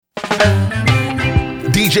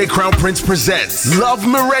DJ Crown Prince presents Love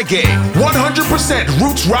Mi Reggae, 100%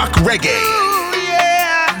 roots rock reggae. Ooh,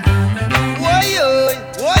 yeah. Woy-oy,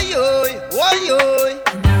 woy-oy, woy-oy.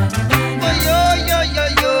 Woy-oy,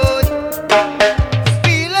 yo-yo-yo.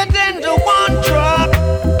 Feel it in the one drop,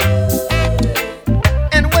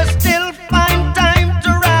 and we still find time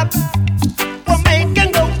to rap. We're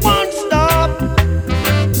making the one stop.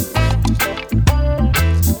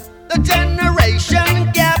 The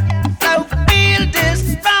generation gap, so feel this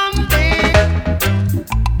from me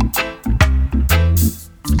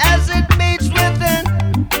as it meets within,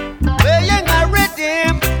 playing a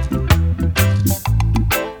rhythm,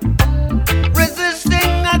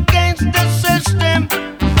 resisting against the system.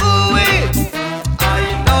 Ooh-wee. I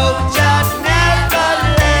know Jah never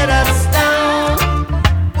let us down.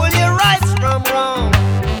 Will you right from wrong?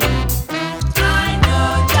 I know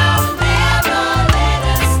Jah never let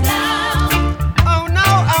us down. Oh no,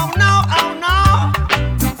 oh no, oh no.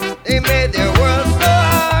 They made their world so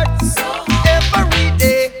hard. Every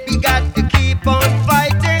day we got to keep on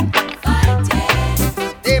fighting.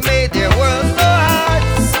 They made their world so hard.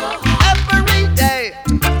 Every day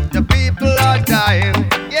the people are dying.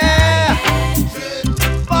 Yeah.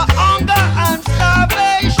 For hunger and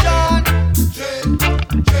starvation.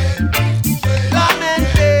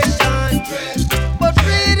 Lamentation. But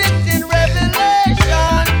read it in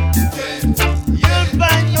Revelation. You'll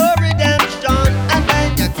find your redemption. And when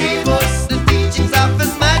you give us the teachings of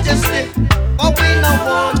His Majesty, for we no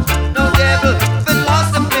want no devil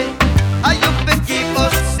philosophy. You can give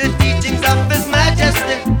us the teachings of His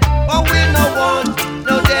Majesty, for we no want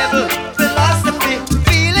no devil philosophy.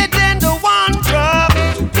 Feel it in the one drop,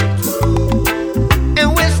 and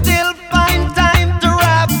we still find time to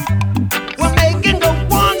rap. We're making the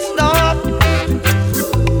one stop,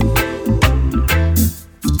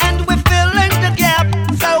 and we're filling the gap.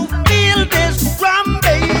 So feel this drum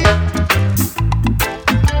beat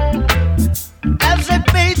as it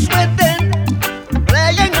beats within,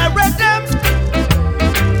 playing a rhythm,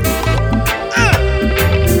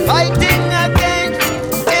 fighting against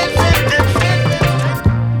ism and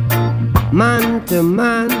system. Man to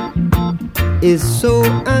man is so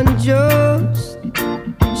unjust.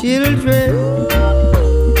 Children,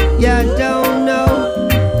 you don't know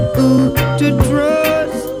who to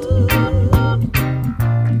trust.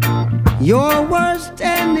 Your worst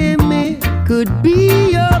enemy could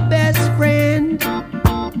be your best friend,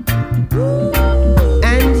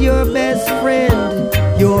 and your best friend,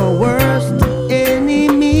 your worst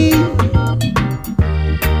enemy.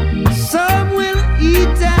 Some will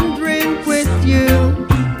eat and drink with you,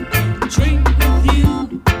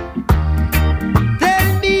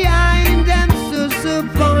 then behind them sus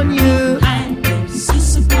upon you.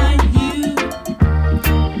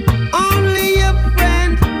 Only your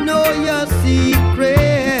friend know your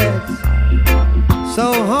secrets, so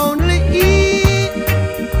only he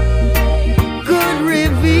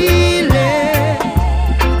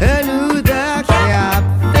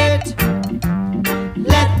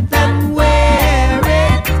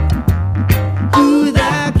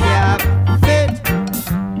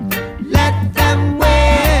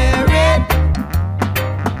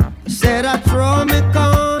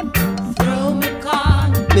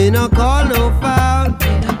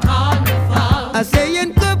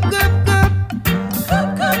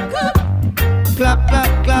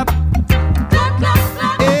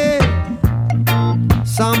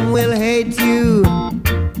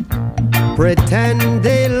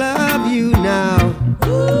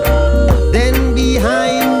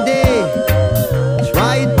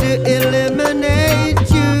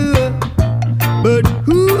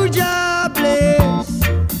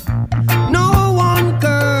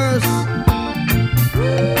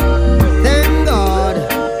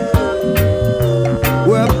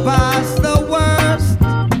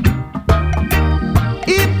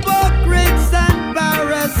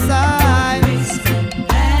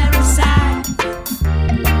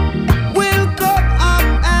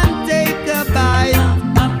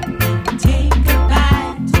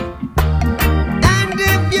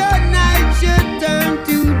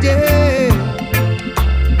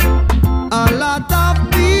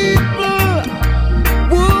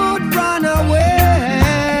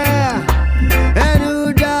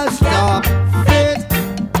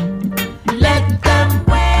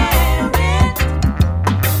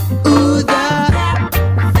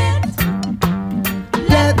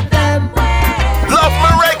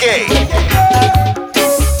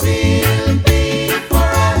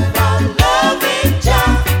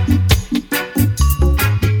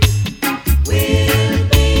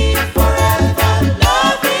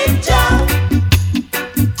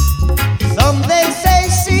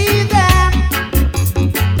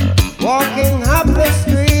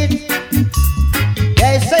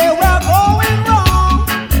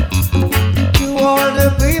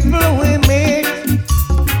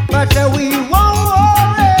say we won't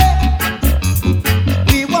worry,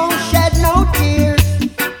 we won't shed no tears.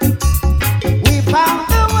 We found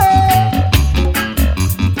the way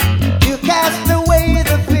to cast away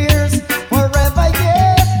the fears forever,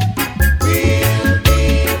 yeah. We'll be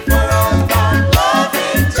forever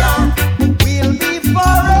loving Jah. We'll be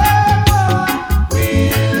forever,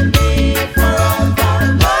 We'll be forever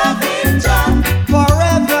loving Jah.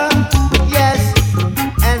 forever, yes,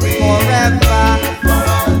 and forever.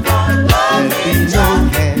 Forever There'll be loving no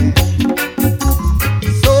Jah. end.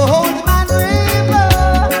 So hold my river,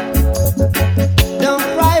 don't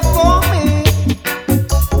cry for me.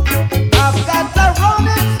 I've got a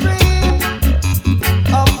running stream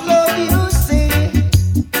of love, you see.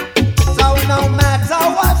 So no matter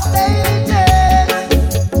what stages,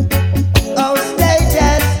 oh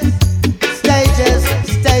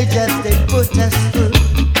stages they put us through,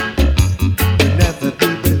 we'll never be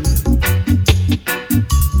blue.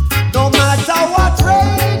 No matter what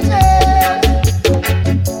rages,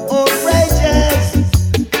 oh rages,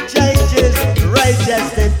 changes, rages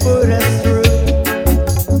they put us through,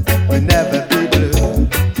 we'll never be blue.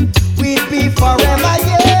 We'd be forever,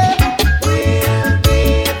 yeah. We'll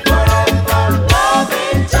be forever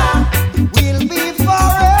loving Jah. We'll be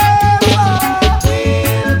forever,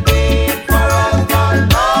 We'll be forever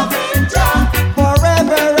loving Jah.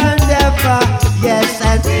 forever and ever, yes,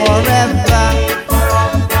 and forever.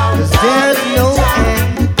 Cause there's no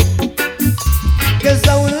end. Cause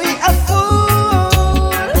only a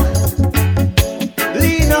fool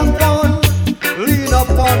lean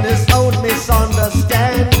upon his own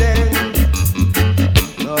misunderstanding.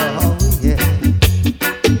 Oh yeah.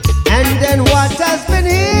 And then what has been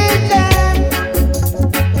hidden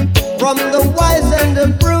from the wise and the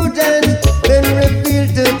prudent been revealed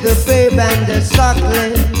to the babe and the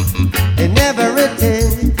suckling. In every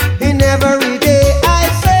day I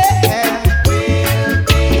say, We'll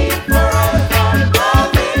be forever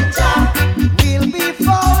loving Jah. we'll be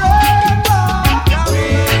forever.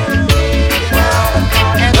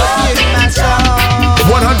 And the beauty my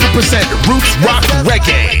soul. 100% roots rock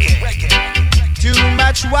reggae. Too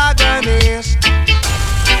much wagonist,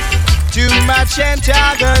 too much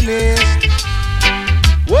antagonist.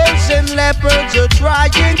 Wolves and leopards are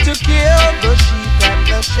trying to kill the sheep and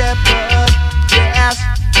the shepherd. Yes,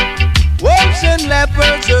 wolves and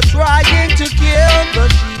leopards are trying to kill the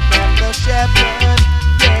sheep and the shepherd.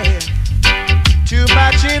 Yeah, too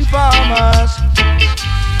much informers,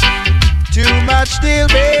 too much steel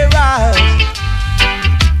bearers,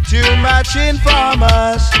 too much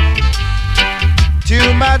informers.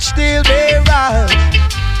 Too much steel bearers.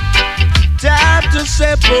 Time to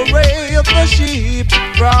separate the sheep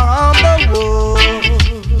from the wolves.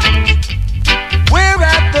 We're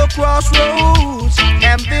at the crossroads,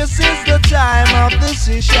 and this is the time of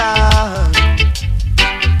decision.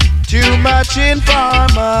 Too much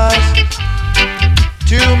informers,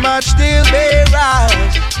 too much steel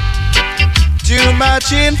bearers, too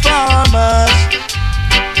much informers,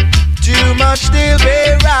 too much steel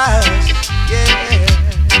bearers. Yeah.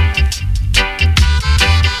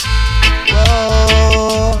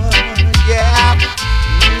 Whoa, yeah.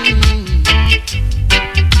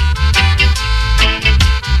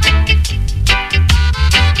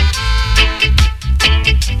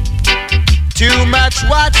 Too much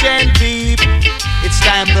watch and peep. It's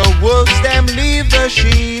time the wolves them leave the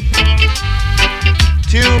sheep.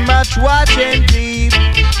 Too much watch and peep.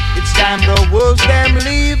 It's time the wolves them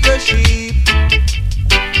leave the sheep.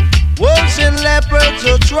 Wolves and leopards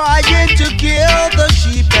are trying to kill the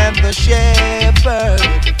sheep and the shepherd.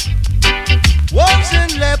 Wolves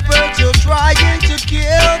and leopards are trying to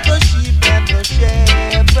kill the sheep and the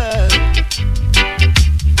shepherd.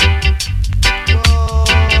 Oh,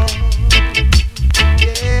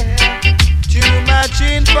 yeah. Too much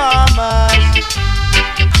informers,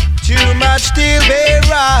 too much steel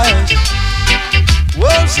bearers.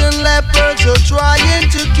 Wolves and leopards are trying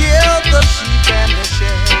to kill the sheep and the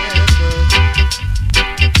shepherd.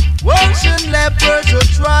 Wolves and leopards are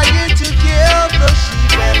trying to kill the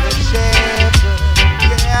sheep and the shepherd.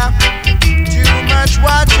 Yeah, too much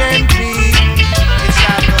watch and peep. It's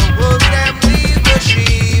time the wolves them leave the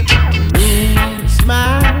sheep.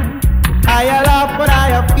 Smile, I love but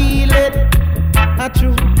I feel it. Not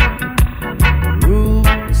true.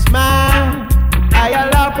 Smile, I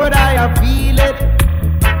love but I feel it.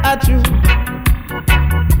 Not true.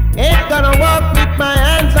 Ain't gonna walk with my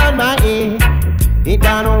hands on my head. Ain't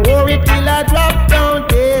gonna worry till I drop down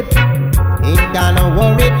dead. Ain't gonna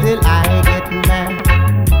worry till I get mad.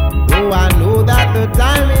 Though I know that the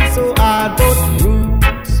time is so hard, but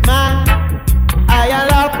smile. I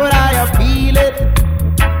love but I feel it.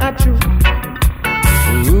 Not true.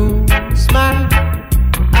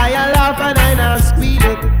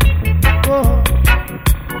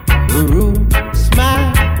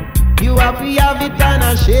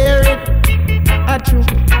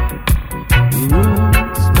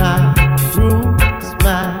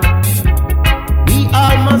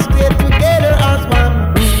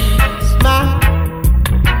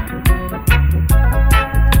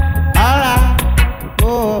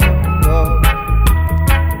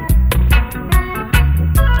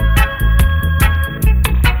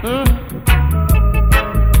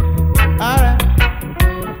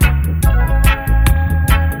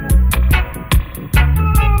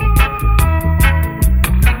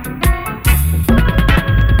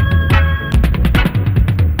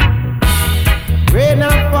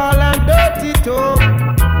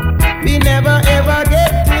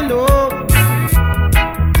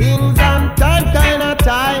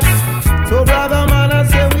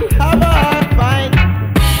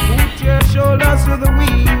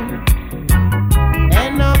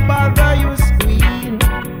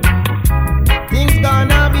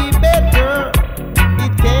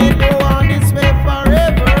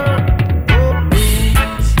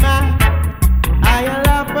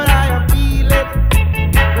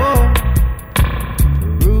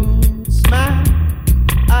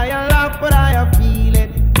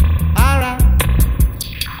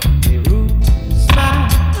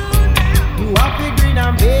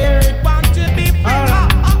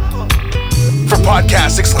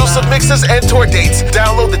 exclusive mixes and tour dates,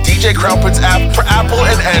 download the DJ Crown Prince app for Apple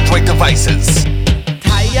and Android devices.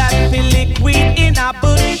 Tired feel liquid in a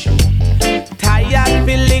bush, tired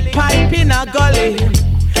feel lick pipe in a gully.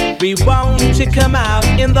 We want to come out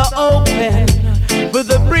in the open with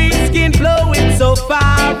the breeze skin blowing so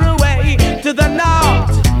far away, to the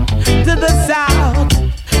north, to the south,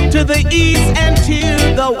 to the east and to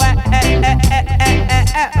the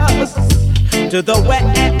west, to the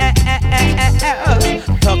west.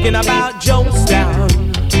 Talking about Jonestown,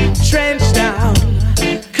 Trenchtown,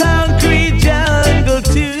 Concrete Jungle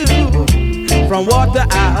too. From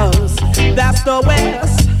Waterhouse, that's the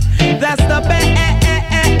west, that's the best,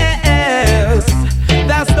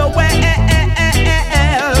 that's the west.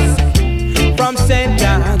 From St.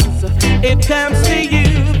 John's, it comes to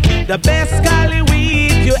you, the best golly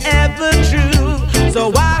weed you ever drew. So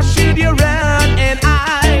why should you run and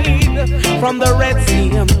hide from the red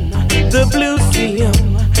seam, the blue seam,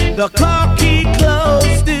 the khaki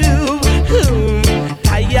clothes too?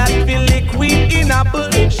 Tired feel liquid in a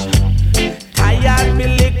bush, tired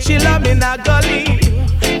feel lick chillum in a gully.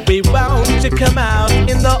 We want to come out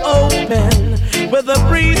in the open with the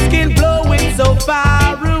breeze skin blowing so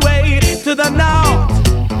far away, to the north,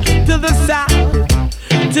 to the south,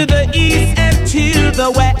 to the east and to the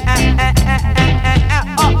west,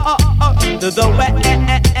 to the west.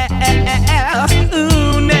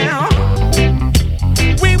 Ooh, now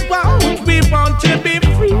we want to be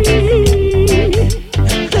free.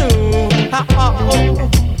 Ooh,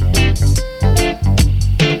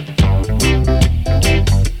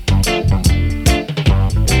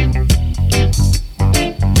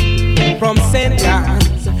 From St.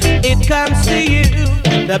 John's, it comes to you,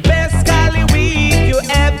 the best golly weed you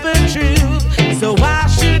ever drew. So why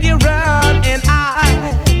should you run and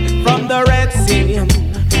hide from the red seam,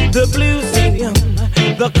 the blue seam,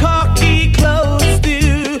 the khaki clothes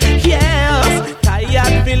too? Yes,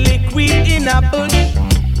 tired feel liquid in a bush,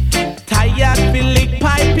 tired feel lick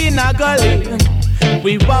pipe in a gully.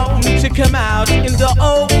 We want to come out in the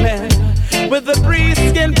open with the breeze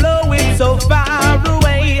skin blowing so far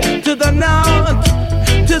away, to the north,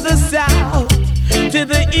 to the south, to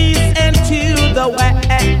the east and to the west.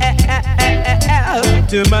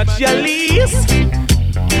 Too much you lease,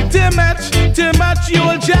 too much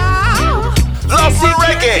you'll jar. Love for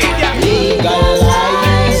reggae.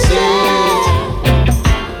 Legalize it.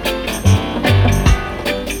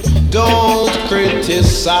 Don't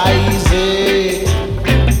criticize it.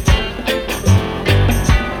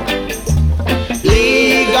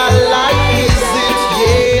 Legalize it,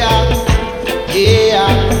 yeah,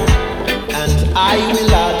 yeah, and I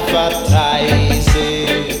will advertise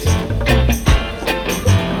it.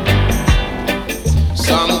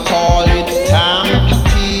 Some call it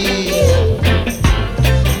tampy,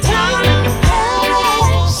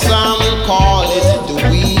 some call it the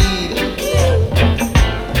weed,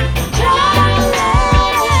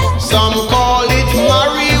 some call it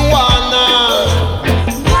marijuana,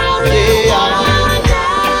 yeah,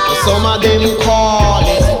 some of them call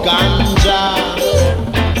it ganja.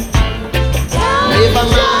 Never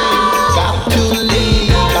mind, got to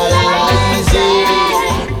legalize it,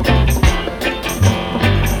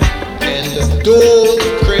 and don't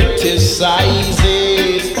criticize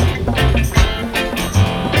it.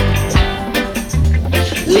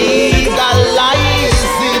 Legalize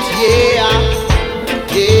it, yeah,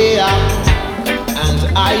 yeah, and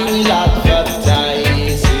I will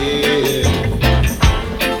advertise it.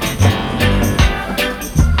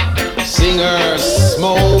 Singers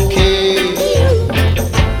smoking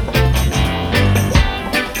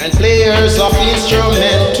and players of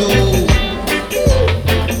instrument too.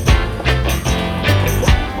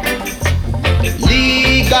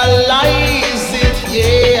 Legalize it,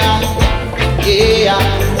 yeah, yeah,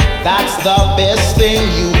 that's the best thing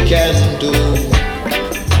you can do.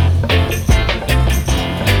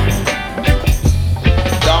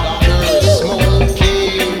 Doctors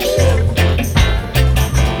smoking,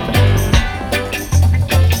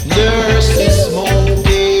 nurses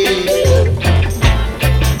smoking,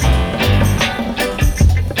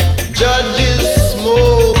 judges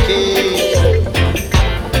smoking,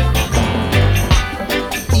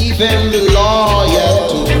 even the lawyer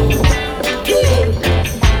too.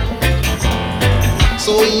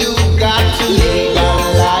 So you got to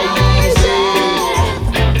legalize it,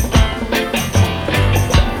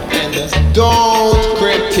 and don't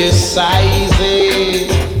criticize it.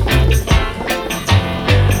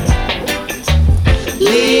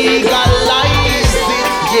 Legalize it,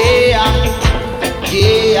 yeah,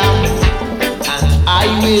 yeah, and I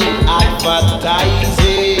will advertise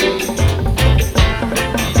it.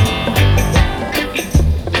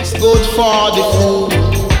 good for the food,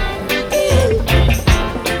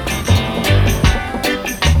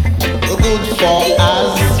 good for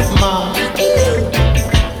asthma,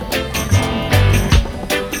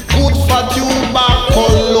 good for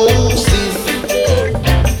tuberculosis,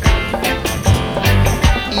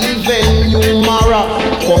 even humora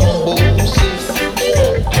combosis.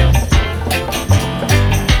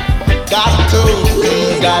 Got to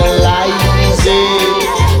legalize it.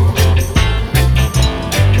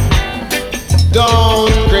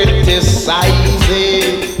 Don't criticize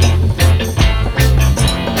it.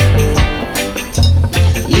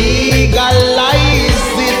 Legalize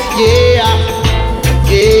it, yeah,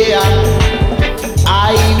 yeah.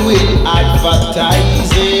 I will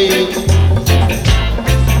advertise it.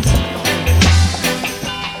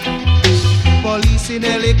 Police in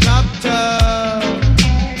helicopter,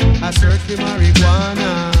 I search for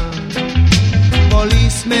marijuana.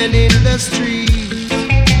 Policemen in the streets,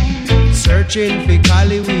 searching for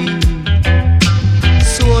cali weed.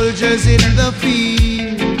 Soldiers in the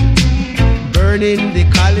field, burning the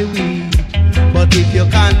cali weed. But if you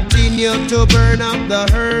continue to burn up the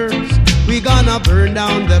herbs, we gonna burn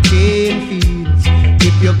down the cane fields.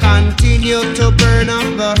 If you continue to burn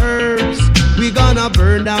up the herbs, we gonna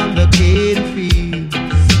burn down the cane fields.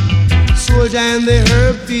 Soldier in the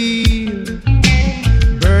herb field,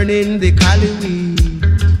 burning the cali weed.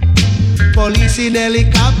 Police in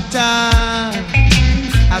helicopter,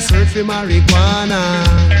 I search for marijuana.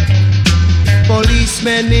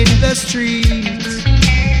 Policemen in the streets,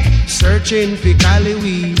 searching for cali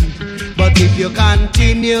weed. But if you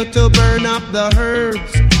continue to burn up the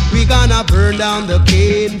herbs, we gonna burn down the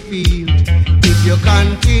cane field. If you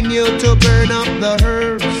continue to burn up the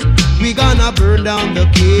herbs, we gonna burn down the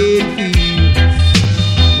cane field.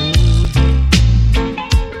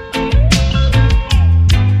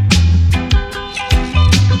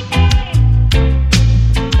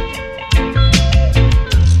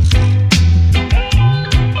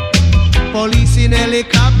 Police in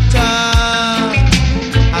helicopter,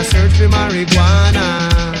 I search for marijuana.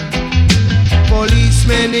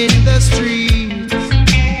 Policemen in the streets,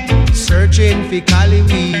 searching for cali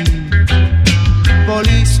weed.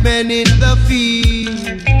 Policemen in the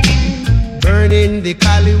field, burning the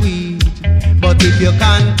cali weed. But if you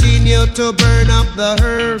continue to burn up the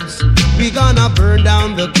herbs, we gonna burn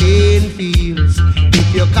down the cane fields.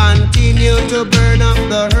 If you continue to burn up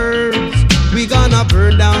the herbs, we gonna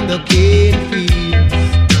burn down the cane fields.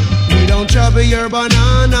 We don't trouble your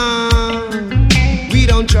banana, we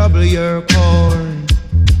don't trouble your corn,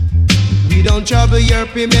 we don't trouble your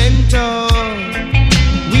pimento,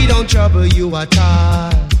 we don't trouble you at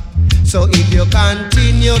all. So if you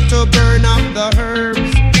continue to burn up the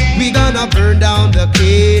herbs, we gonna burn down the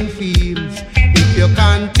cane fields. If you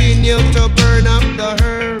continue to burn up the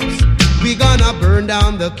herbs, we gonna burn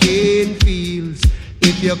down the cane fields.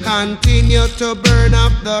 If you continue to burn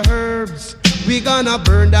up the herbs, we gonna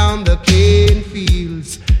burn down the cane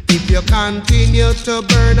fields. If you continue to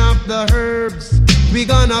burn up the herbs, we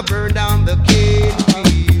gonna burn down the cane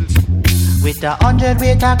fields. With 100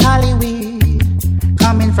 weight of cali weed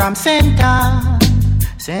coming from Centans,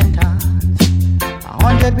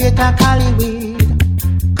 100 weight of cali weed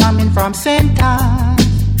coming from Centans.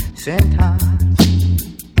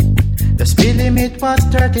 The speed limit was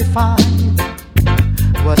 35,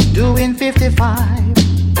 was doing 55.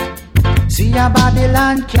 See a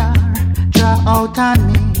Babylon car draw out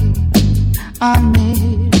on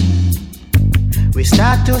me. We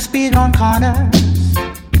start to speed on corners,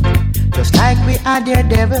 just like we are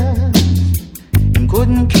daredevils. Him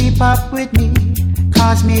couldn't keep up with me,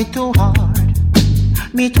 cause me too hard.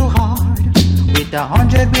 With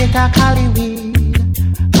 100 weight of cali weed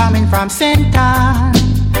coming from Centans.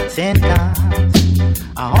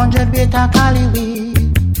 100 weight of cali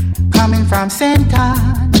weed coming from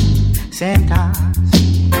Centans.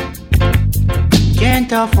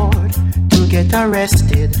 Can't afford to get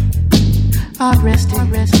arrested.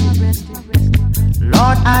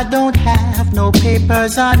 Lord, I don't have no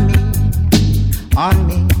papers on me.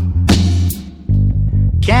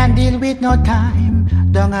 Can't deal with no time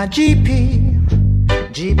down a GP.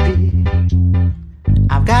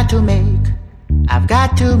 I've got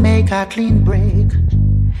to make a clean break.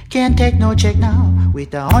 Can't take no check now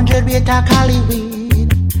with 100 weight of cali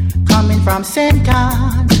weed coming from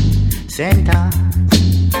Centans.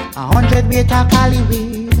 100 weight of cali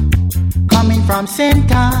weed coming from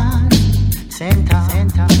Centans. Stick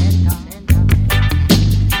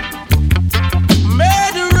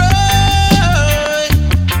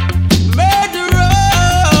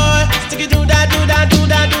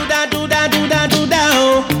it do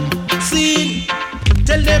that. See,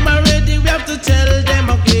 tell them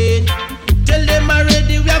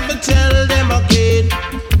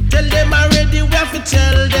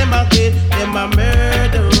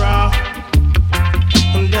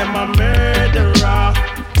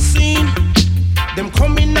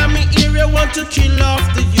want to kill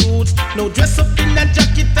off the youth. No dress up in a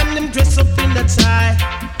jacket and them dress up in a tie.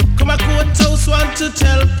 Come a courthouse want to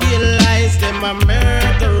tell pale lies. Them a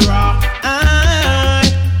murderer.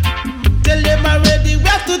 Tell them already, we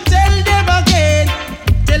have to tell them again.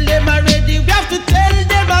 Tell them already, we have to tell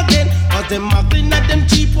them again. Cause them muggling at them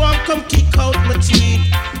cheap one come kick out my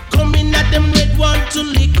teeth. Coming at them red one to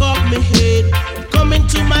lick up my head. Coming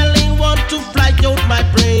to my lane want to fly out my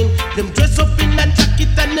brain. Them dress up in a jacket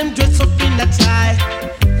and them dress up in a tie.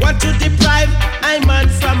 Want to deprive I man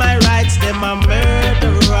from my rights. Them a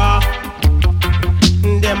murderer.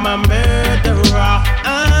 Them a murderer.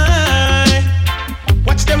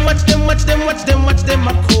 Watch them, watch them, watch them, watch them, watch them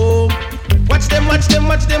a come. Watch them, watch them,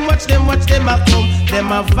 watch them, watch them, watch them a come.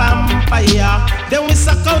 Them a vampire. Then we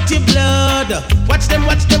suck out your blood. Watch them,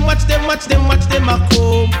 watch them, watch them, watch them, watch them a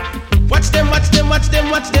come. Watch them, watch them, watch them,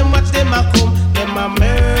 watch them, watch them a come. Them a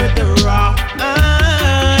murderer.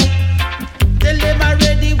 Tell them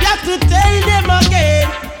already, we have to tell them again.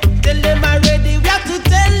 Tell them already, we have to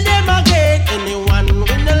tell them again. Anyone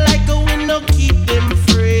we no like, we no keep them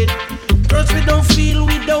afraid. Girls we don't feel,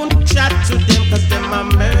 we don't chat to them. Cause them a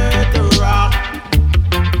murderer.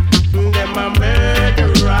 Them a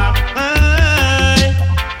murderer.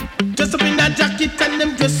 Dress up in a jacket and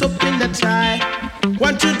them dress up in a tie.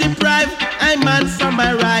 Want to deprive I man from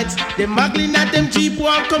my rights. Them muggling at them jeep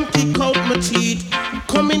won't come kick out my teeth.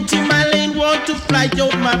 Come into my lane want to fly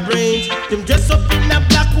out my brains. Them dress up in a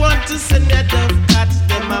black want to send a dove cat.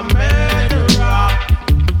 Them a murderer.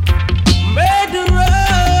 Murderer.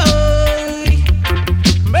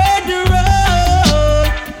 Murderer.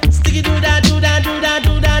 Sticky do da do da do da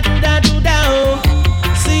do da do da do da.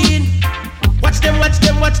 See, watch them, watch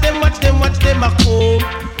them, watch them, watch them, watch them a come.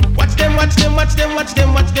 Watch them, watch them, watch them, watch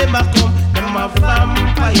them, watch them a come. Them a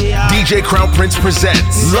vampire. DJ Crown Prince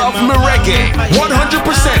presents Love Mi Reggae,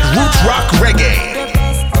 100% roots rock reggae.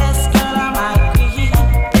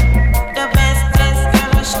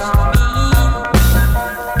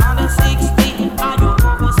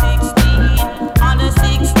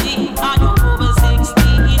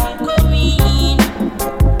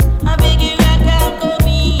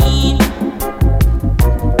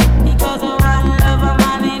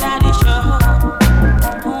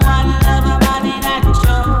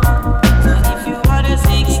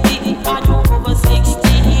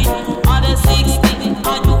 Over 60,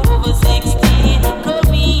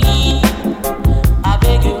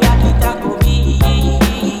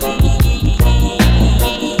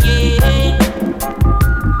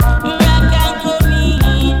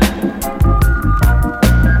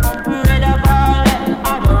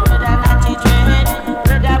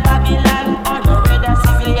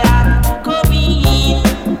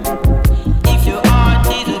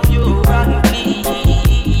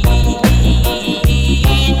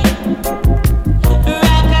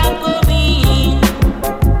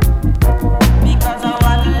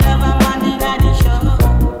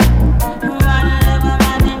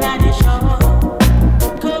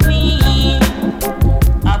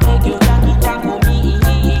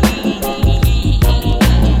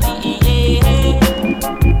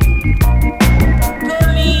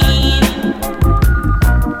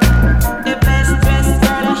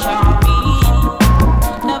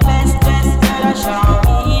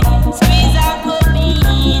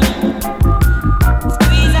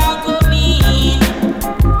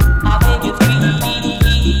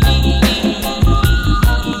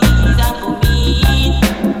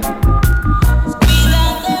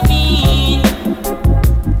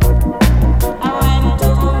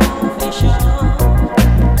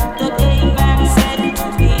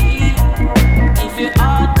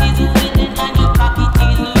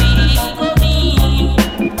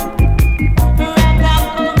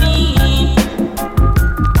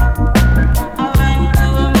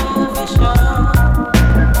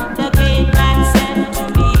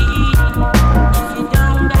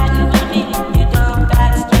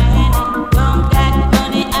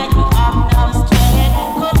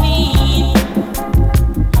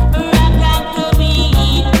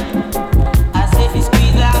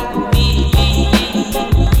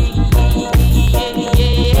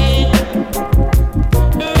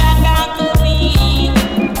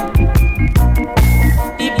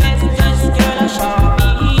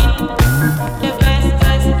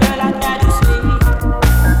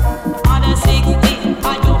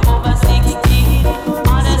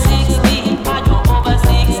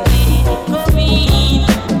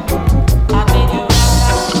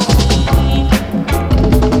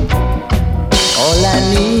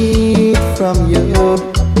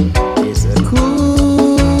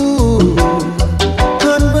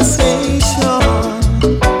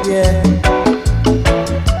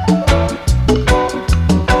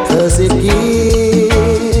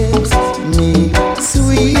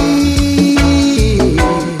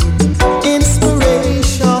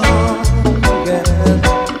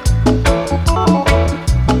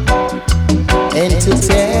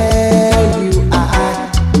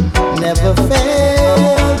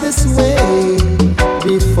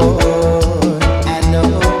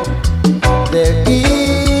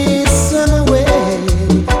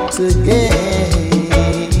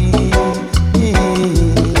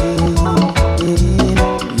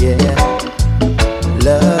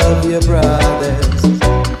 brothers,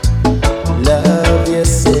 love your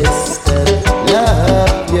sisters,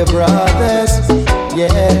 love your brothers,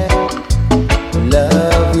 yeah,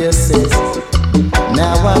 love your sisters.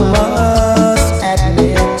 Now I must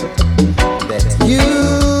admit that you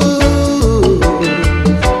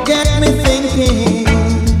get me thinking,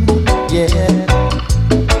 yeah.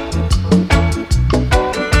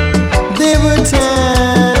 There were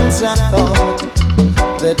times I thought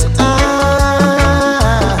that I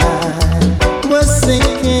was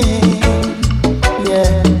sinking,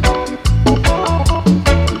 yeah,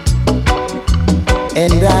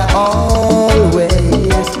 and I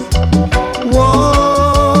always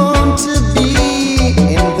want to be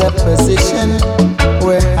in the position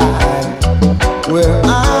where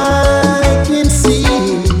I can see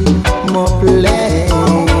more plain,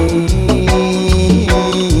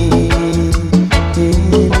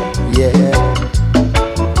 yeah.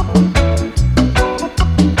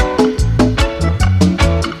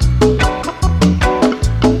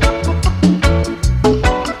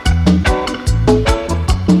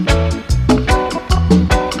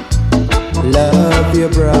 Love your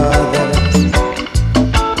brothers,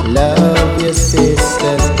 love your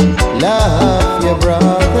sisters, love your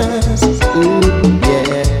brothers, ooh,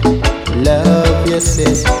 yeah, love your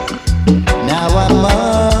sisters. Now I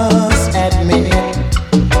must admit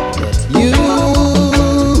that you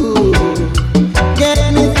get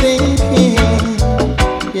me thinking,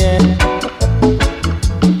 yeah.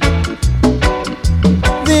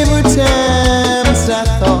 There were times I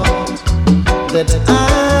thought that I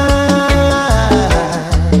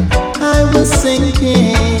was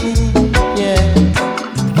sinking, yeah.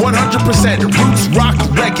 100% roots rock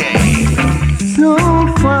reggae. So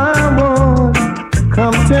forward,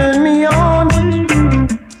 come turn me on.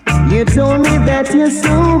 You told me that you're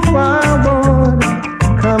so forward,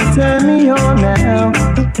 come turn me on now.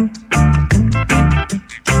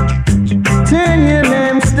 Turn your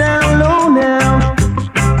lamps down low now,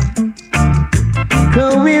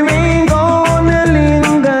 'cause we ain't gonna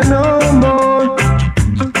linger no more.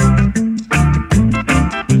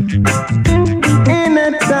 In a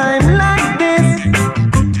time like this,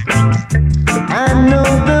 I know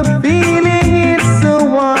the feeling is so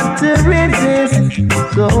hard to resist.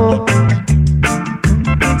 So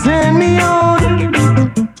turn me on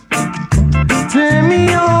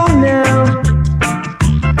now,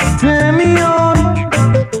 turn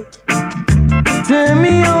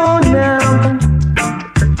me on now.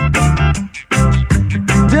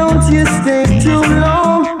 Don't you stay too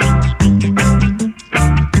long,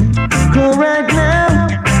 'cause right now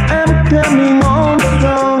I'm coming on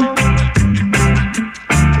strong.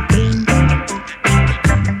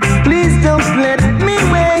 Please don't let me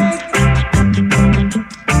wait,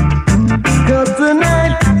 'cause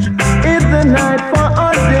tonight is the night for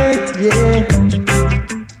our date, yeah.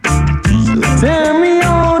 So turn me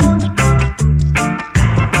on now,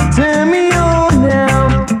 turn me on now.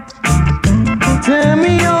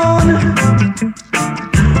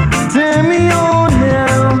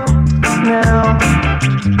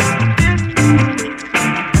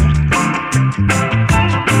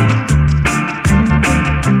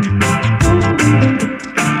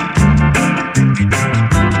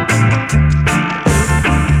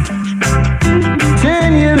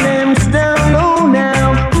 Turn your lamps down low now,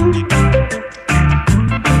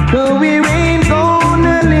 'cause we ain't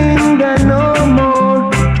gonna linger no more.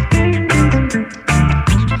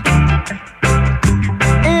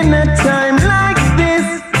 In a time like this,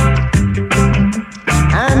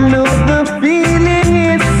 I know the feeling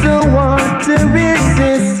is so hard to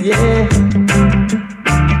resist, yeah.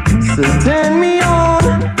 So turn me on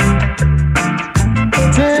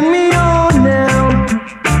now,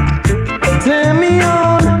 turn me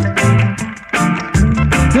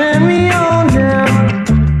on now.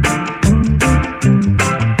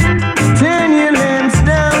 Turn your lamps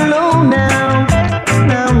down low now,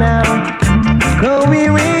 now. 'Cause we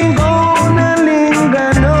ain't gonna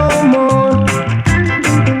linger no more.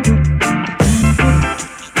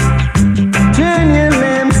 Turn your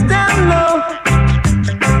lamps down low,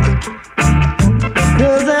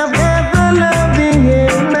 'cause I've got the loving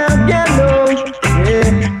in my yellow,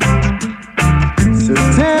 yeah. So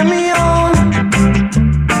turn me on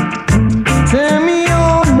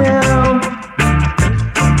now,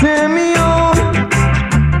 turn me on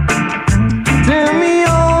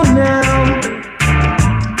now.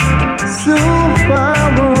 So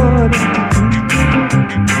forward.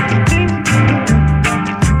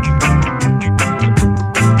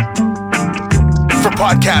 For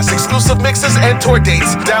podcasts, exclusive mixes, and tour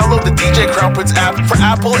dates, download the DJ Crown Prince app for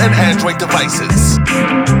Apple and Android devices.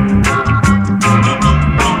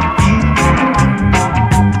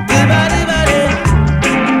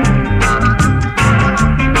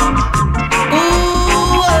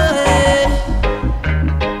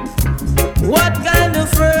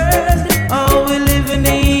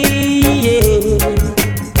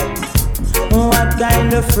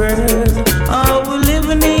 kind of world are we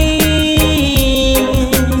living in?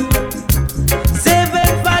 7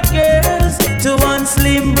 fat girls to one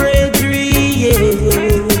slim bravery,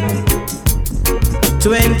 yeah.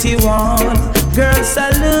 21 girls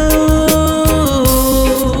salute.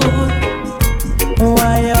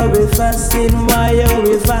 Why are we fasting? Why are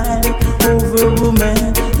we fighting over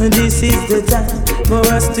women? This is the time for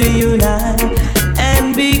us to unite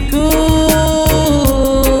and be good.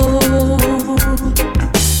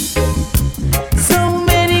 So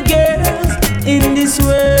many girls in this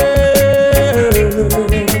world.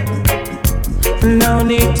 No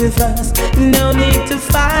need to fuss, no need to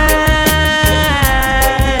fight.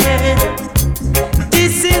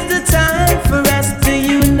 This is the time for us to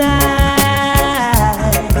unite.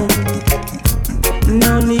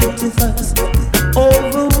 No need to fuss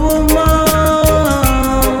over woman.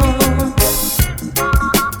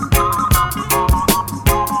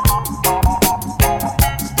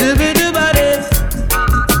 Stupid-doo-body.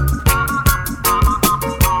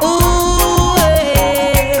 Ooh,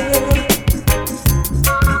 yeah.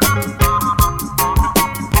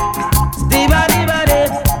 Stee-body-body.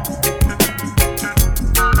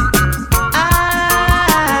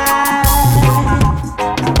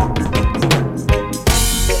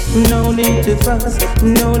 No need to fuss,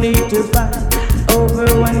 no need to fight over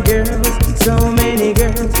one girl. So many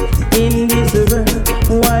girls in this world.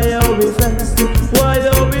 Why are we fussing? Why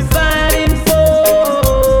are we fighting for?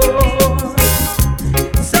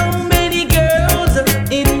 So many girls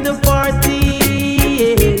in the party.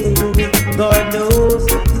 God knows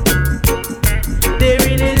they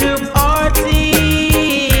really look arty.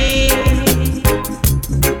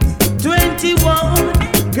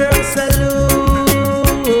 21 girls salute.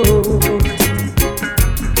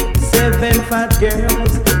 7 fat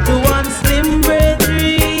girls to one slim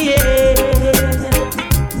bravery, yeah.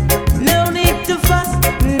 No need to fuss,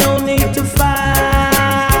 no need to fight.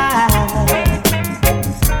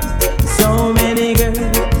 So many girls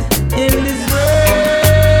in this world.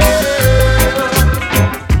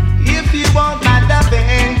 If you want my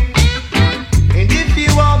loving, and if you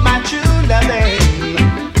want my true loving,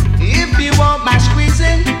 if you want my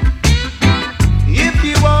squeezing, if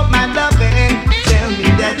you want my loving, tell me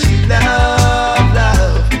that you love,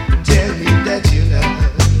 love. Tell me that you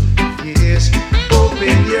love. Yes,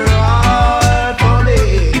 open your heart for me.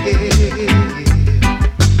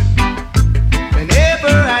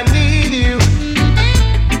 Whenever I need you,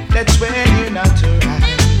 that's when you're not around.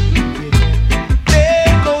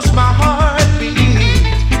 There goes my heartbeat.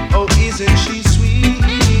 Oh, isn't she sweet?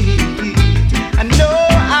 I know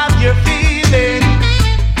I'm your feeling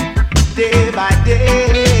day by day.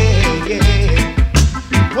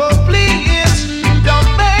 Oh, please don't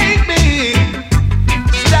make me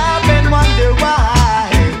stop and wonder why.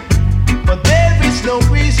 But there is no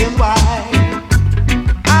reason why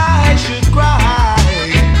I should cry.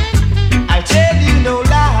 I tell you no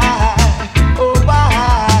lie. Oh, why?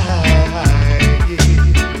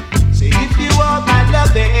 Say if you want my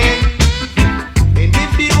loving,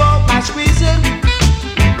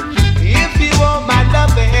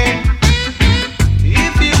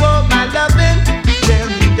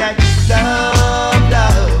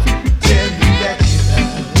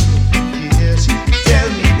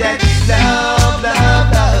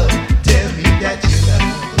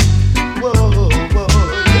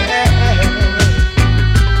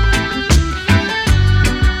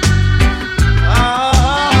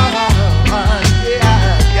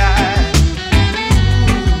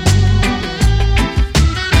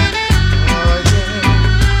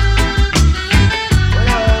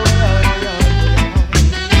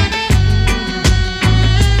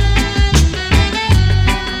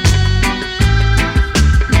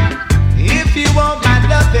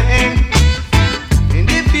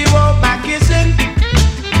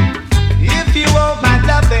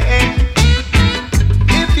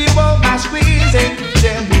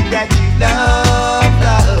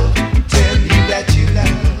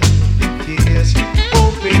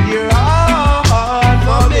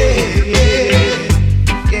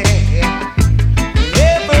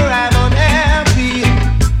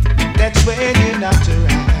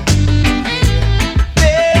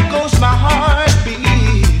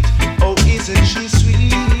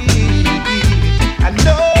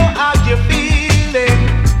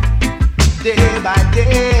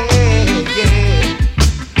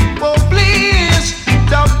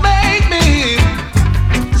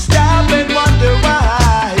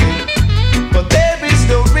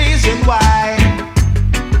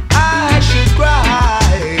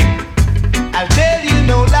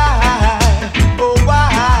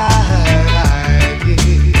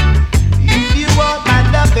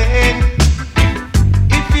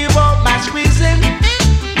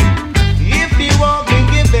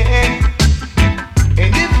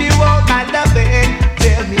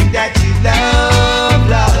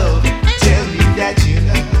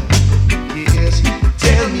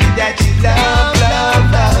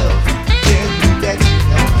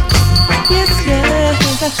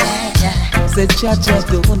 Jah Jah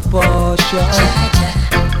don't portion.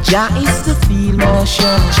 Jah is the feel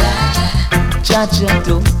motion. Jah Jah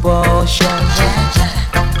don't portion.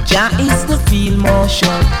 Jah is the feel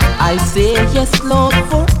motion. I say yes, Lord,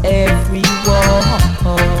 for everyone.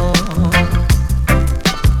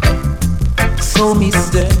 So,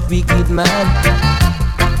 Mr. Wicked Man,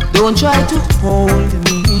 don't try to hold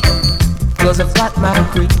me, 'cause I've got my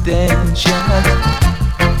credentials.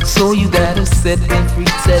 So you gotta set me free,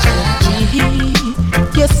 set me free.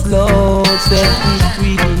 Yes, Lord, set me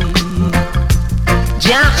free.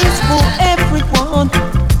 Jah is for everyone.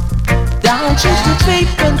 Down to the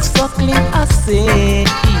faith and suckling, I say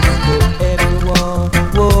He's for everyone.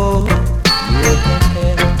 Whoa, yeah.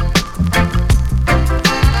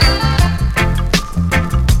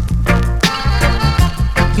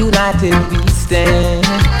 United we stand,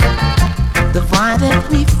 divided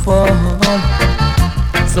we fall.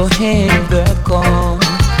 So here they come,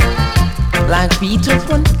 like Peter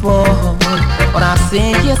and Paul. But I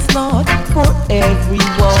say yes, Lord, for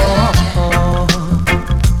everyone.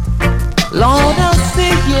 Lord, I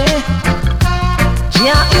say yeah,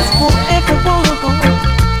 Jah is for everyone.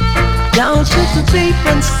 Down to the deep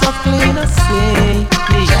and suckling, I say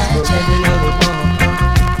He's for everyone.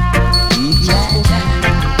 He's for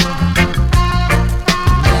everyone.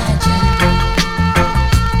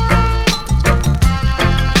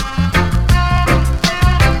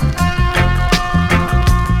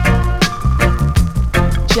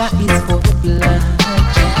 Jah is for the blood.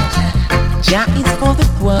 Jah is for the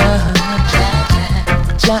blood.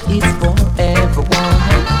 Jah is for everyone.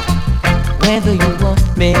 Whether you are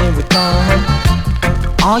American,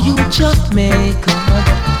 or you Jamaican,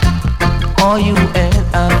 or you an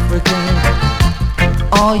African,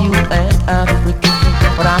 or you an African.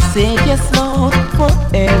 But I say yes, Lord, for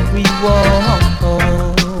everyone.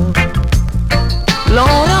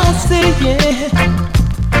 Lord, I say yeah.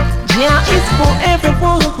 Jah is for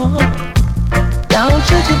everyone. Down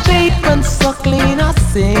to the babe and suckling, I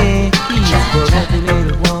say He's for every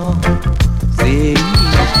little one. Say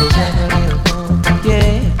He's for every little one.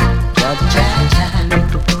 Yeah, Jah Jah for every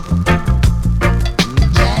little one.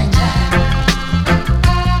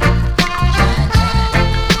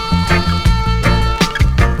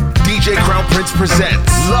 DJ Crown Prince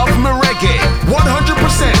presents Love Me Reggae,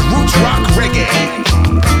 100% roots rock reggae.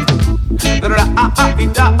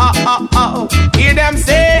 Hear them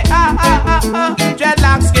say,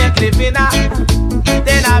 dreadlocks can't live in a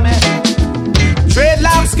tenement.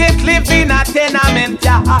 Dreadlocks can't live in a tenement,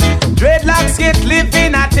 yeah. Dreadlocks can't live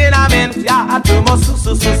in a tenement, yeah. Too much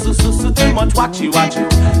too much watch you.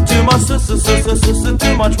 Too much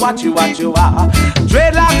too much watch you.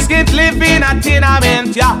 Dreadlocks can't live in a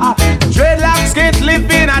tenement, yeah. Dreadlocks can't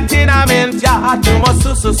live in a tenement, yeah. Too much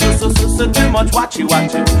too much watch you.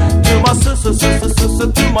 Too much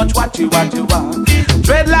too much watch you.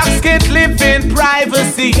 Dreadlocks can't live in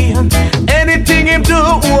privacy. Anything him do,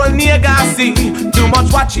 all nigga see. Too much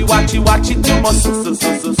watchy, too much too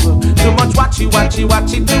much watchy,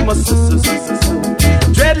 too much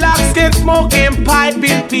Dreadlocks can smoke and pipe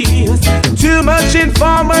in peace. Too much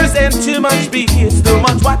informers and too much bees. Too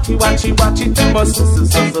much watchy, too much too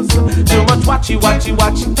much watchy,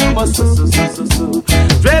 too much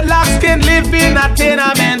Dreadlocks can live in a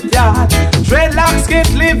tenement yard. Dreadlocks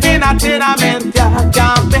can't live in a tenement yard.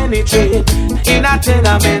 Can't penetrate in a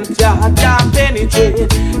tenement yard. Can't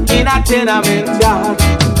penetrate in a tenement yard.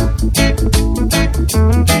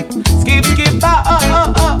 Skip,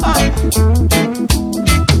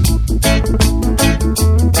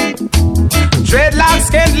 Dreadlocks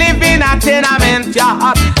can't live in a tenement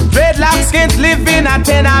yard. Dreadlocks can't live in a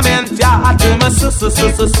tenement yard. Too much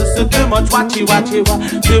too much watchy.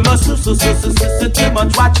 Too much too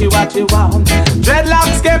much watchy.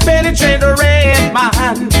 Dreadlocks can't penetrate the red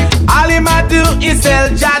man. All him a do is sell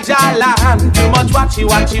Jaja land. Too much watchy.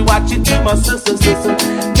 Too much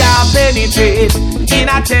can't penetrate in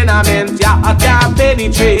a tenement yard. Can't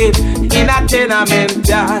penetrate in a tenement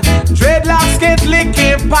yard. Dreadlocks can't lick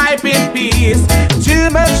him pipe in peace. Too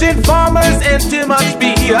much informers and too much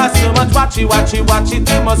BS. Too much watchy,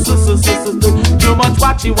 too much too much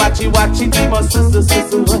watchy, too much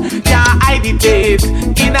can't agitate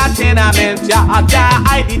in a tenement yard. Can't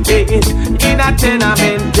agitate in a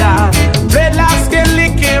tenement yard. Dreadlocks can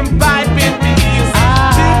lick him pipe in peace.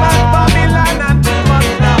 Too much Babylon and too much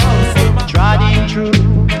love. Trotting through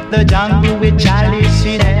the jungle with chalice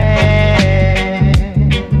in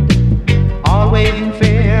hand, always in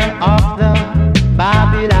fear of the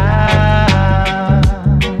Babylon.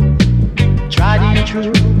 Trotting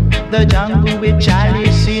through the jungle with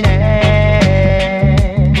chalice in hand,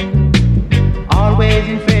 always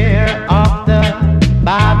in fear of the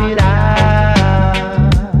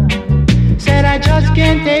just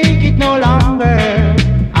can't take it no longer.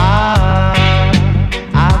 I've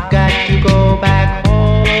got to go back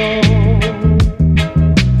home.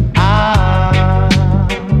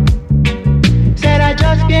 Said I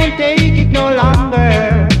just can't take it no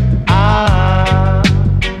longer. I've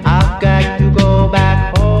got to go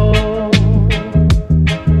back home.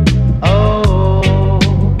 Oh,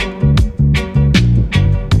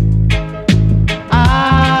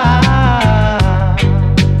 I've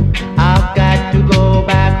got to go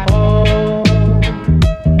back home.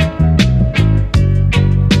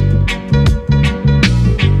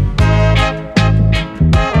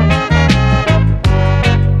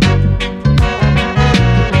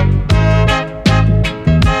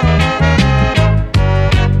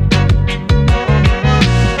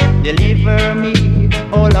 Deliver me,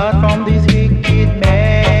 oh Lord, from these wicked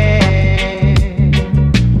men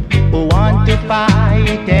who want to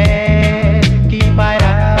fight and keep I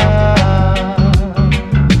down.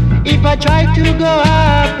 If I try to go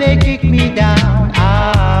up, they kick me down.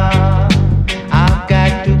 I've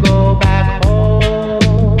got to go back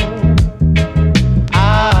home.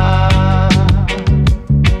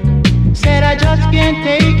 Said I just can't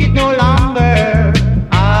take it no longer.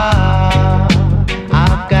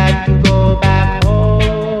 I've got to go back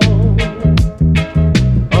home.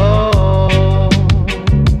 Oh,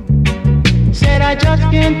 said I just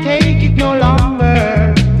can't take it no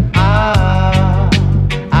longer. I've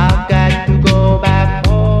got to go back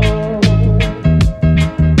home.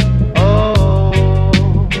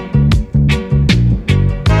 Oh,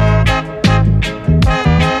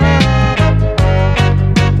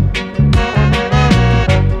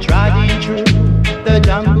 trotting through the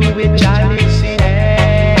jungle with chalice in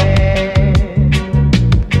hand,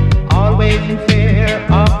 always in fear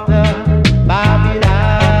of the Babylon.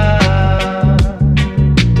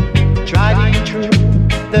 Trotting through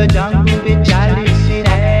the jungle with chalice in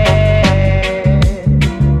hand,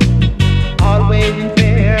 always in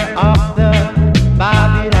fear of the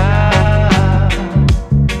Babylon.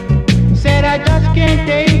 Said I just can't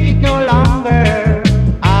take it no longer.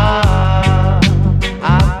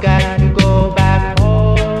 I've got to go back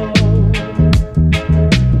home.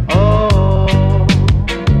 Oh,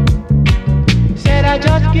 said I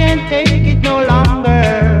just can't take it no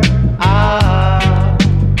longer. I've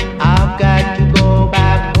got to go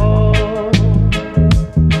back home.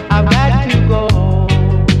 I've got to go.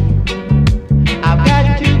 I've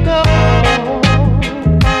got to go.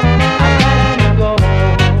 I've got to go.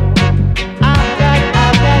 I've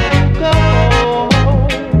got to go.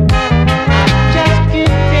 I just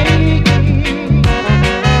can't take it.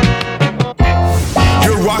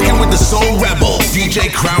 You're rocking with the Soul Rebel,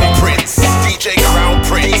 DJ Crown Prince. DJ Crown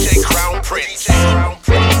Prince. DJ Crown Prince.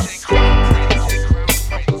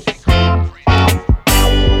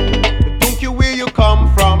 Don't care where you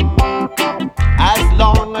come from, as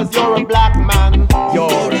long as you're a black man,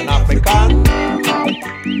 you're an African.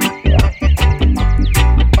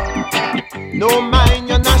 No mind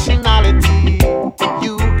your nationality,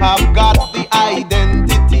 you have got the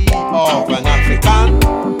identity of an African.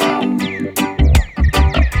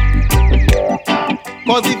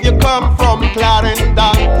 Cause if you come from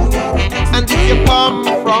Clarendon, and if you come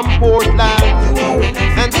from Portland,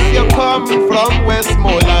 and if you come from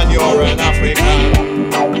Westmoreland, you're an African.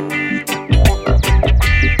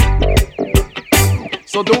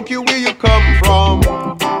 So don't care where you come from,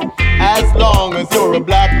 as long as you're a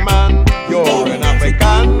black man, you're an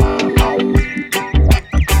African.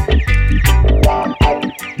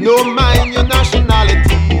 No mind your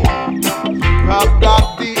nationality, you have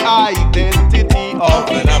got the identity of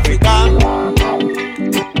an African.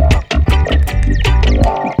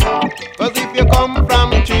 Cause if you come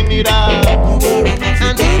from Trinidad,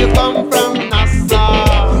 and if you come from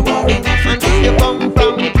Nassau, and if you come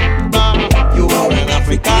from Cuba, you are an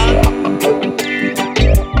African.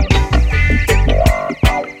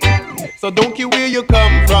 So don't care where you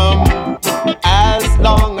come from, as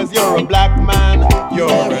long as you're a black man,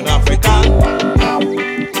 you're an African.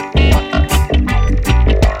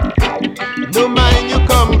 No mind your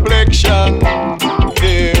complexion,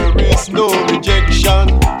 there is no rejection,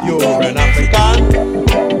 you're an African.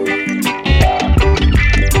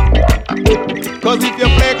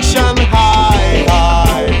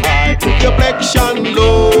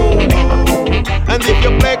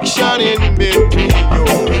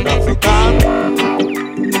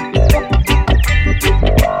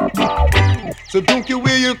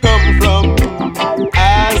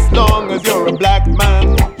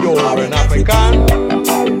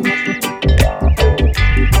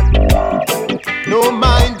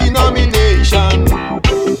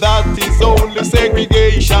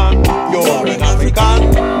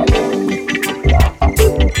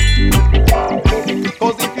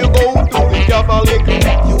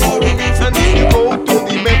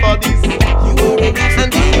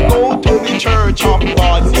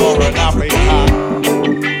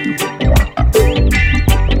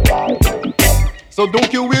 So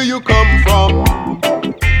don't care where you come from.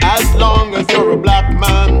 As long as you're a black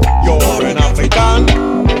man, you're an African.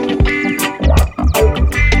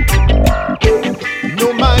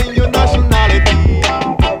 No mind your nationality,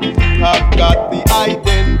 I've got the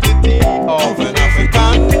identity of an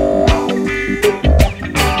African.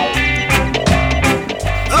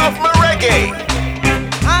 Love my reggae.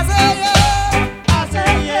 I say yeah, I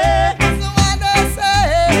say yeah. This is what they say,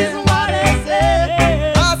 this is what they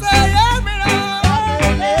say. I say yeah, me now. I say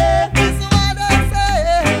yeah, this is what they say,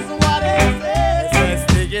 this is what they say. Say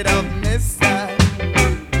stick it up, mister.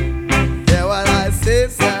 Yeah, what I say,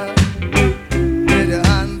 sir. Put your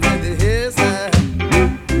hands in the air, sir.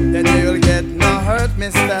 Then you'll get no hurt,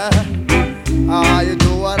 mister. Ah, you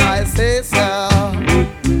do what I say, sir.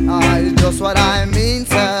 Ah, it's just what I mean,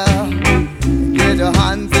 sir. Get your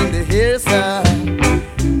hands in the air, sir.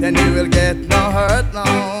 Then you will get no hurt, no.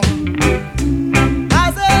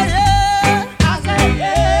 I say yeah, I say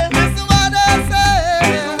yeah. This is what they say,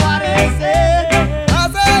 this is what they say. I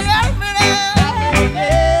say yeah, me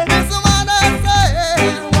now. This is what they say,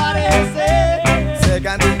 this is what they say.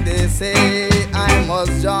 Second thing they say, I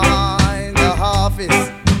must join the office.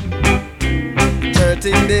 Third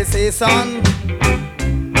thing they say, son,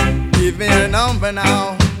 give me your number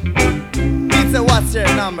now. He said, what's your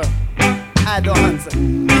number? I don't answer.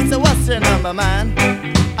 He said, what's your number, man?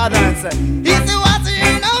 I don't answer. He said, what's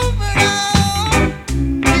your number now?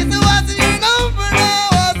 He said, what's your number now?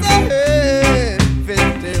 I said, hey,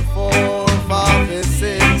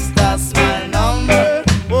 5446, that's my number.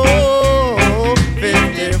 Oh,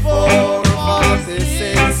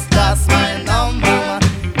 5446, that's my number.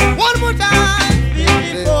 One more time.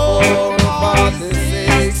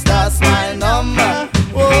 5446, that's my number.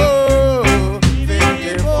 Whoa,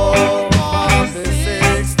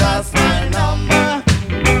 5446, that's my number.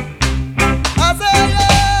 I say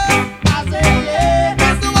yeah, I say yeah.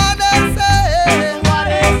 This is what they say, this is what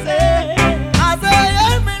they say. I say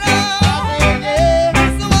yeah, me now. I say yeah.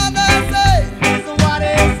 This is what they say, this is what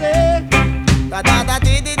they say. Da da da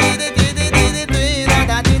di di di di di di di di di da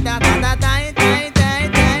da di da da da da da da da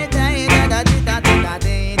da da da di da di da di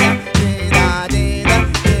da.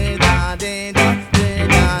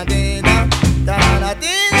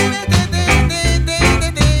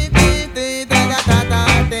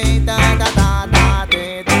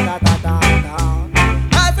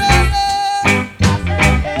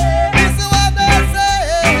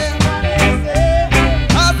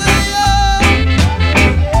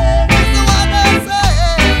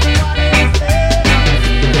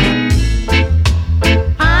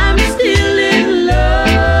 I'm still in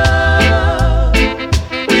love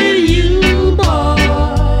with you, boy.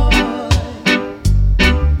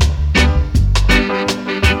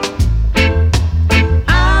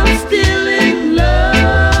 I'm still in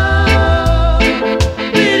love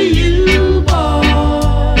with you, boy.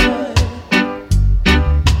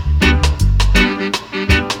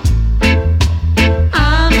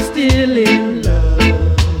 I'm still in love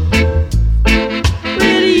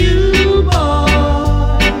with you, boy.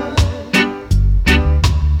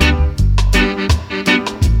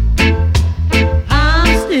 I'm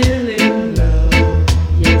still in love.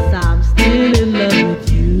 Yes, I'm still in love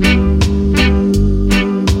with you.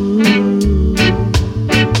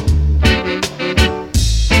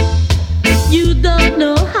 You don't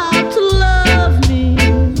know how to love me,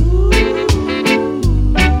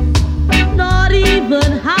 not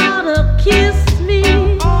even how to kiss me.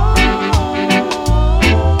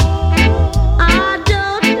 I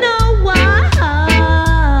don't know why I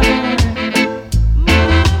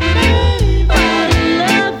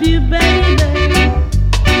love you, baby.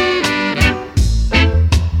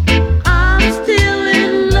 I'm still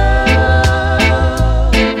in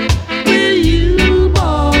love with you, boy.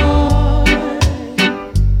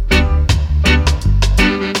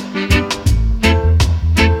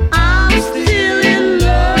 I'm still in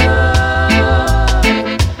love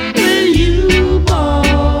with you, boy.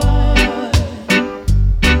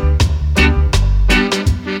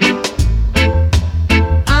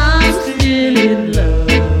 I'm still in love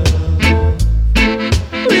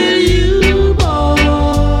with you, boy.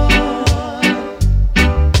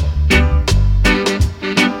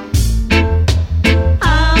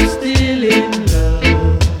 I'm still in love.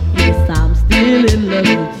 Yes, I'm still in love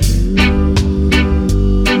with you.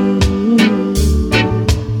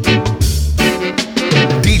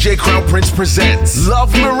 DJ Crown Prince presents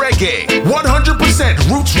Love My Reggae. 100%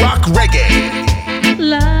 roots rock reggae.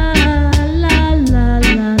 La la la la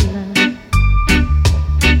la.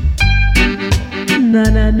 Na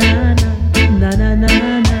na na na na na na na.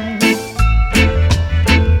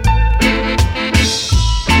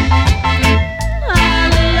 I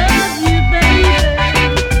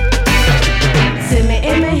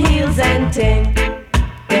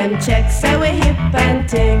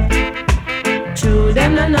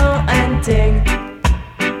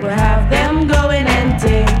We have them going and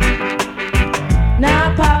ting.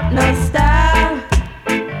 Now pop no style,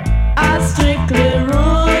 all strictly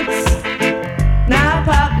roots. Now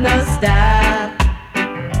pop no style,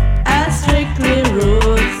 all strictly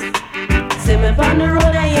roots. See me on the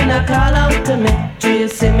road and you not call out to me. Do you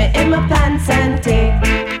see me in my pants and ting?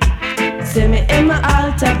 See me in my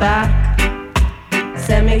altar back.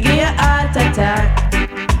 Say me give you a heart attack.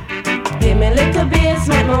 Give me little bass,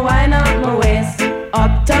 make me wind up my waist.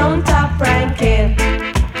 Uptown top ranking.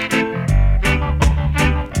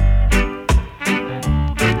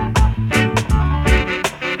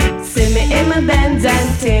 See me in my Benz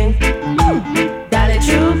and ting. Dolly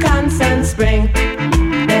true Constant Spring.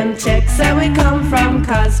 Them checks say we come from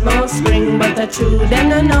Cosmo Spring, but the true them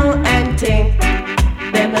no know and ting.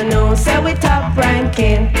 Them no know say we top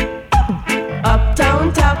ranking.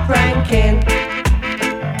 Uptown top ranking.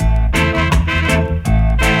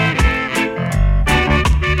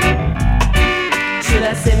 Should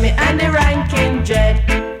I see me and the ranking dread?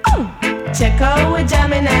 Check out we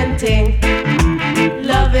jamming and ting.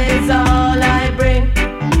 Love is all I bring.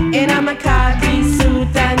 In a my khaki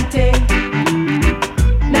suit and ting.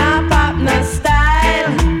 Now pop no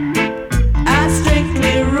style, I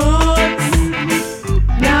strictly roots.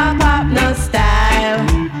 Now pop no style,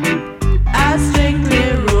 I strictly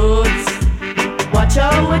roots. Watch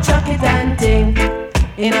out we chuck it and ting.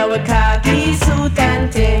 In our khaki suit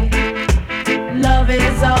and ting. Love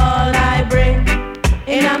is all I bring.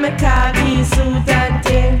 In a my khaki suit and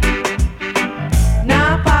ting.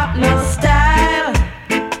 Now pop no style,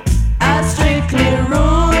 I strictly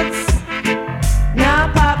roots.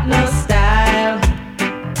 Now pop no style,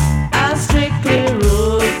 I strictly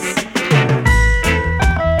roots.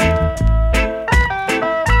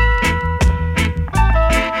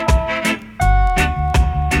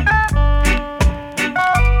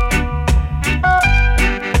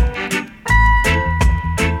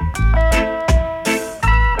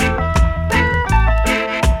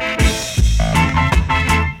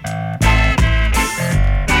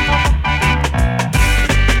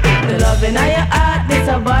 The love in your heart, this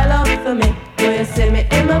a boil up for me. Do you see me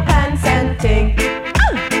in my pants and ting?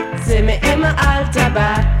 See me in my altar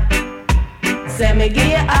back. Say me give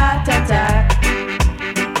you a heart attack.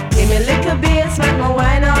 Give me little bass, make me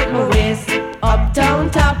wind out my waist. Uptown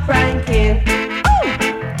top ranking.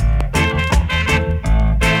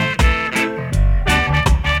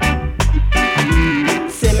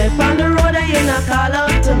 See me on the road and you not call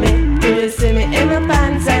out to me. Do you see me in my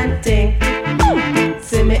pants and ting?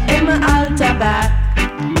 See me in my altar back.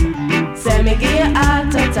 Say me give you a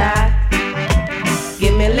heart attack.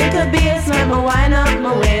 Give me little bass, make me wind up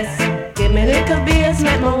my waist. Give me little bass,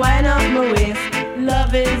 make me wind up my waist.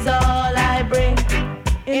 Love is all I bring.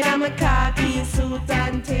 In a my khaki suit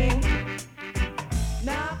and ting.